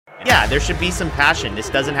Yeah, there should be some passion. This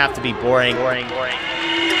doesn't have to be boring. You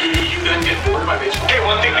done get bored by baseball? Hey,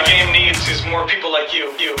 one thing the game needs is more people like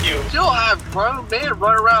you. Still have grown men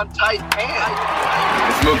run around tight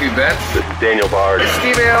pants. It's Mookie Betts. This is Daniel Bard. It's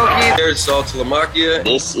Steve Aoki. Here's Sal Talamacchia.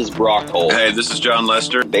 This is Brock Holt. Hey, this is John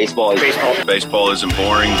Lester. Baseball isn't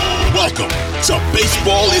boring. Welcome to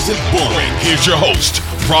Baseball Isn't Boring. Here's your host,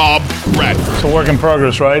 Rob Bradford. It's a work in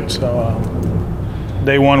progress, right? So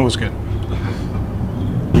day one was good.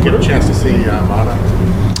 You get a chance to see Mata.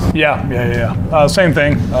 Yeah. Same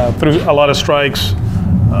thing. Threw a lot of strikes.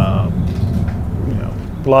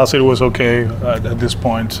 Velocity was okay at this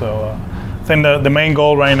point. So I think the main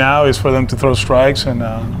goal right now is for them to throw strikes, and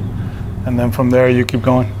then from there you keep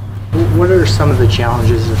going. What are some of the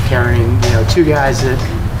challenges of carrying two guys that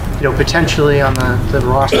potentially on the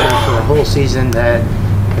roster for a whole season that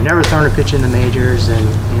have never thrown a pitch in the majors, and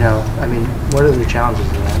what are the challenges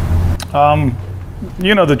of that?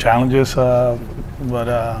 The challenges, but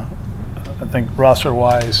I think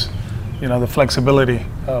roster-wise, the flexibility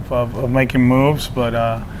of making moves. But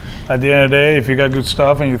at the end of the day, if you got good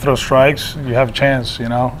stuff and you throw strikes, you have a chance.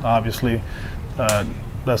 Obviously,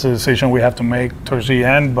 that's a decision we have to make towards the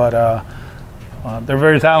end. But they're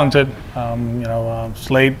very talented.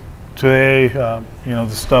 Slate today, the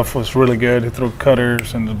stuff was really good. He threw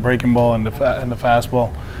cutters and the breaking ball and the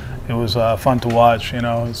fastball. It was fun to watch.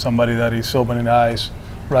 Somebody that is opening eyes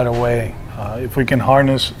right away. If we can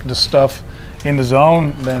harness the stuff in the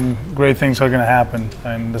zone, then great things are going to happen.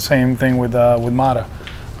 And the same thing with Mata.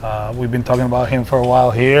 We've been talking about him for a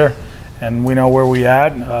while here, and we know where we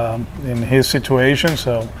at in his situation.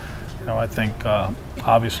 So, I think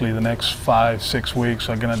obviously the next 5-6 weeks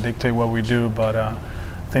are going to dictate what we do. But I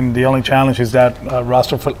think the only challenge is that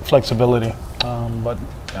roster flexibility. But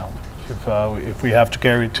if we have to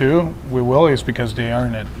carry two, we will. It's because they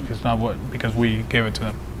earn it. It's not because we gave it to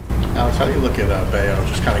them. Alex, how do you look at Bayo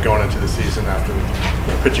just kind of going into the season after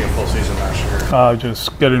pitching a full season last year?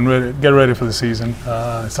 Just get ready for the season.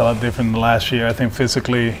 It's a lot different than last year. I think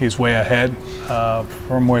physically he's way ahead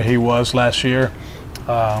from where he was last year.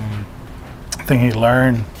 I think he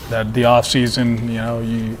learned that the off season,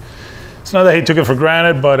 it's not that he took it for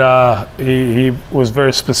granted, but he was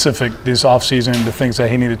very specific this off season, the things that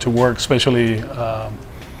he needed to work, especially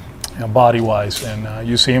body-wise. And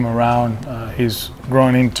you see him around. He's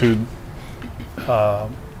growing into a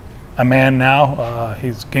man now.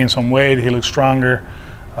 He's gained some weight. He looks stronger.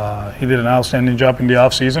 He did an outstanding job in the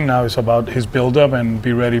off season. Now it's about his build-up and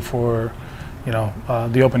be ready for,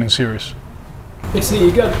 the opening series.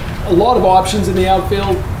 You got a lot of options in the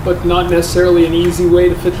outfield, but not necessarily an easy way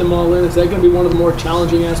to fit them all in. Is that going to be one of the more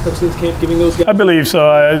challenging aspects of this camp, giving those guys? I believe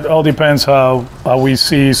so. It all depends how we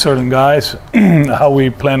see certain guys, how we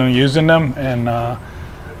plan on using them, and I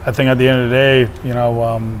think at the end of the day,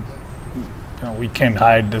 we can't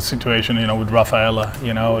hide the situation. With Rafaela,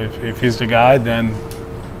 if he's the guy, then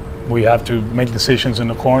we have to make decisions in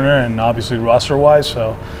the corner, and obviously roster-wise.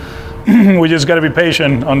 So. We just got to be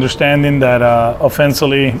patient, understanding that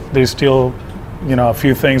offensively there's still, a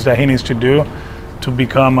few things that he needs to do to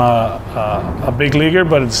become a big leaguer.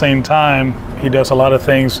 But at the same time, he does a lot of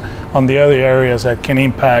things on the other areas that can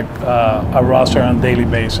impact a roster on a daily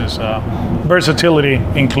basis. Versatility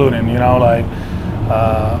including,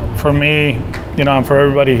 for me, and for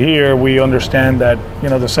everybody here, we understand that,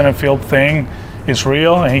 the center field thing is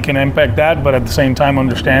real and he can impact that. But at the same time,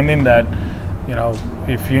 understanding that,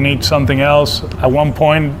 if you need something else at one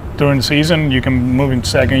point during the season, you can move in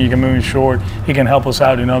second, you can move in short. He can help us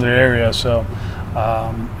out in other areas. So,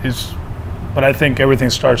 but I think everything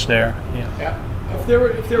starts there. Yeah. If there were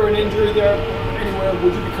an injury there anywhere,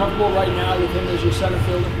 would you be comfortable right now with him as your center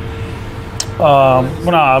fielder?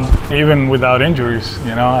 Even without injuries,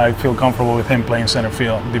 I feel comfortable with him playing center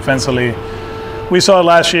field. Defensively, we saw it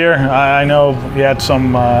last year. I know he had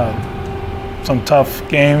some tough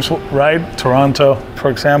games, right? Toronto, for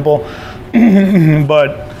example.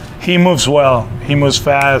 But he moves well. He moves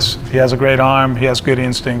fast. He has a great arm. He has good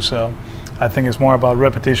instincts. So I think it's more about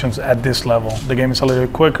repetitions at this level. The game is a little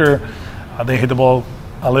bit quicker. They hit the ball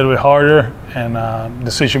a little bit harder, and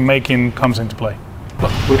decision-making comes into play.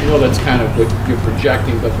 We know that's kind of what you're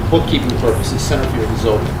projecting, but for bookkeeping purposes, center field is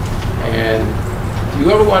open. And do you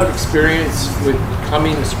have a lot of experience with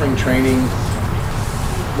coming to spring training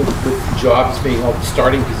with jobs being open,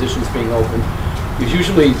 starting positions being open? Because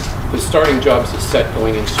usually the starting jobs is set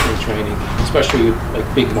going into spring training, especially with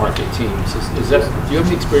like big market teams. Do you have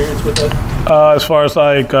any experience with that? As far as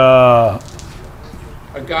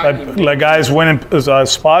guys winning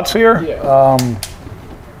spots here? Yeah.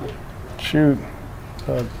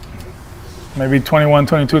 Maybe 21,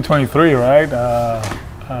 22, 23, right?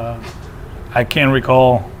 I can't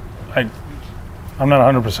recall. I'm not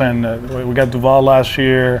 100%. We got Duval last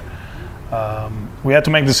year. We had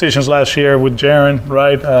to make decisions last year with Jaron,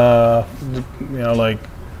 right? Like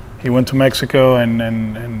he went to Mexico,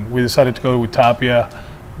 and we decided to go with Tapia.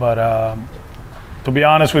 But to be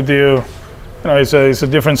honest with you, it's a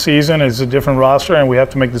different season, it's a different roster, and we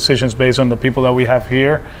have to make decisions based on the people that we have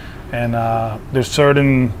here. And there's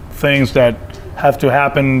certain things that have to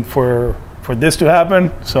happen for this to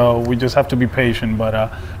happen, so we just have to be patient. But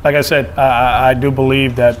like I said, I do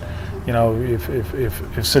believe that if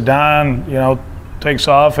Ceddanne takes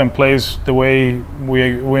off and plays the way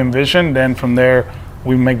we envision, then from there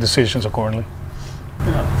we make decisions accordingly.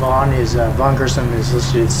 Vaughn Gerson is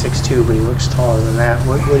listed at 6'2", but he looks taller than that.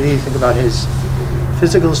 What do you think about his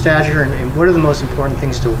physical stature, and what are the most important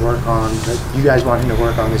things to work on that you guys want him to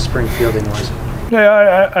work on this spring fielding wise?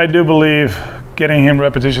 Yeah, I do believe getting him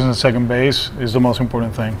repetitions at second base is the most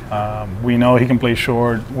important thing. We know he can play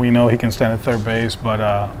short. We know he can stand at third base, but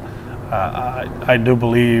I do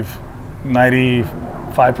believe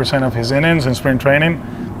 95% of his innings in spring training,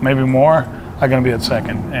 maybe more, are going to be at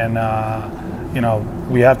second. And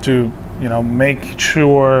we have to make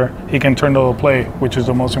sure he can turn double play, which is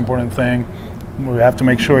the most important thing. We have to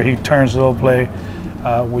make sure he turns double play,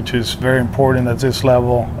 which is very important at this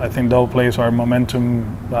level. I think double plays are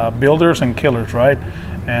momentum builders and killers, right?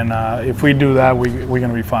 And if we do that, we're going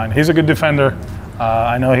to be fine. He's a good defender.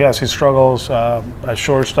 I know he has his struggles at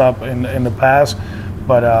shortstop in the past,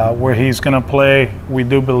 but where he's going to play, we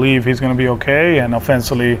do believe he's going to be okay, and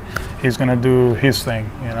offensively, he's going to do his thing,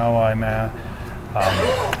 And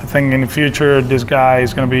I think in the future, this guy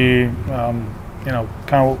is going to be,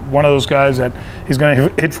 kind of one of those guys that he's going to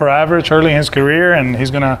hit for average early in his career, and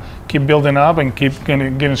he's going to keep building up and keep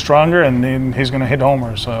getting stronger, and then he's going to hit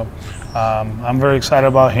homers. So I'm very excited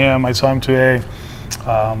about him. I saw him today.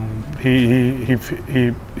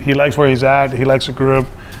 He likes where he's at. He likes the group.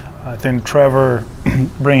 I think Trevor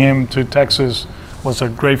bringing him to Texas was a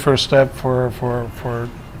great first step for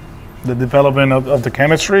the development of the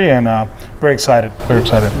chemistry, and very excited.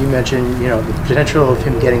 You mentioned, the potential of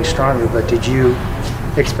him getting stronger, but did you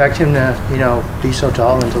expect him to, be so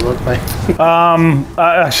tall and to look like?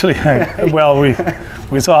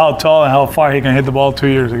 We saw how tall and how far he can hit the ball 2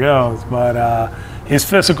 years ago, but he's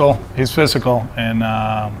physical. And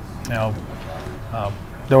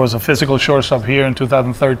there was a physical shortstop here in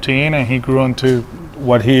 2013, and he grew into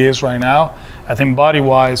what he is right now. I think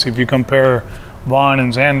body-wise, if you compare Vaughn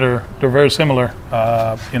and Xander, they're very similar.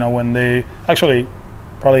 When they actually,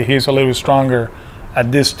 probably he's a little stronger at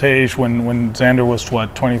this stage when Xander was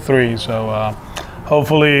 23. So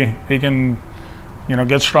hopefully he can,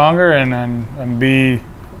 get stronger and be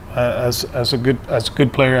as a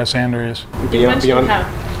good player as Xander is.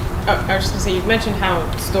 I was just gonna say, you mentioned how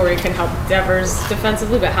Story can help Devers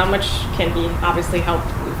defensively, but how much can he obviously help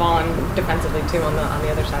Vaughn defensively too on the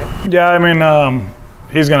other side? Yeah, I mean.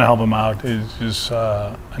 He's going to help him out. It's just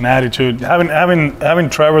an attitude. Having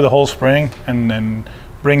Trevor the whole spring and then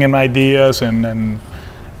bringing ideas and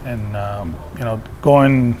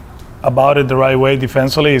going about it the right way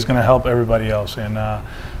defensively is going to help everybody else. And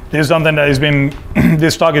this is something that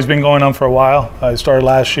this talk has been going on for a while. It started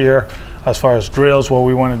last year as far as drills, what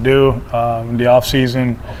we want to do in the off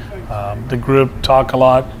season. The group talked a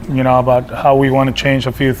lot, about how we want to change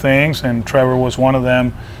a few things, and Trevor was one of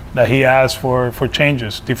them that he asked for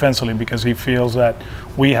changes defensively because he feels that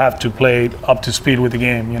we have to play up to speed with the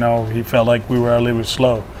game. He felt like we were a little bit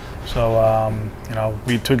slow. So,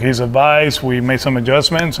 we took his advice, we made some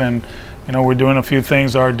adjustments, and, we're doing a few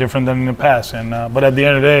things that are different than in the past. And but at the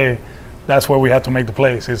end of the day, that's where we have to make the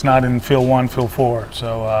plays. It's not in field 1, field 4.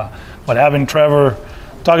 So, but having Trevor,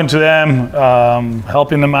 talking to them,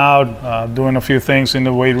 helping them out, doing a few things in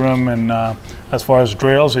the weight room, and as far as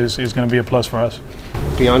drills is going to be a plus for us.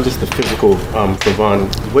 Beyond just the physical for Vaughn,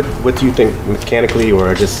 what do you think mechanically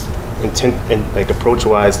or just intent and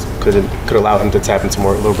approach-wise could allow him to tap into a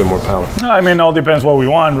little bit more power? No, I mean, it all depends what we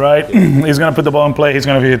want, right? He's going to put the ball in play. He's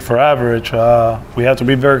going to hit for average. We have to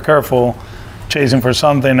be very careful chasing for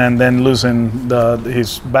something and then losing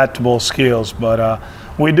his bat-to-ball skills. But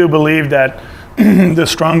we do believe that the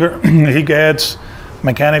stronger he gets,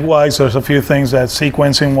 mechanic-wise, there's a few things that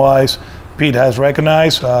sequencing-wise Pete has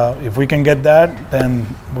recognized. If we can get that, then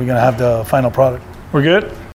we're going to have the final product. We're good?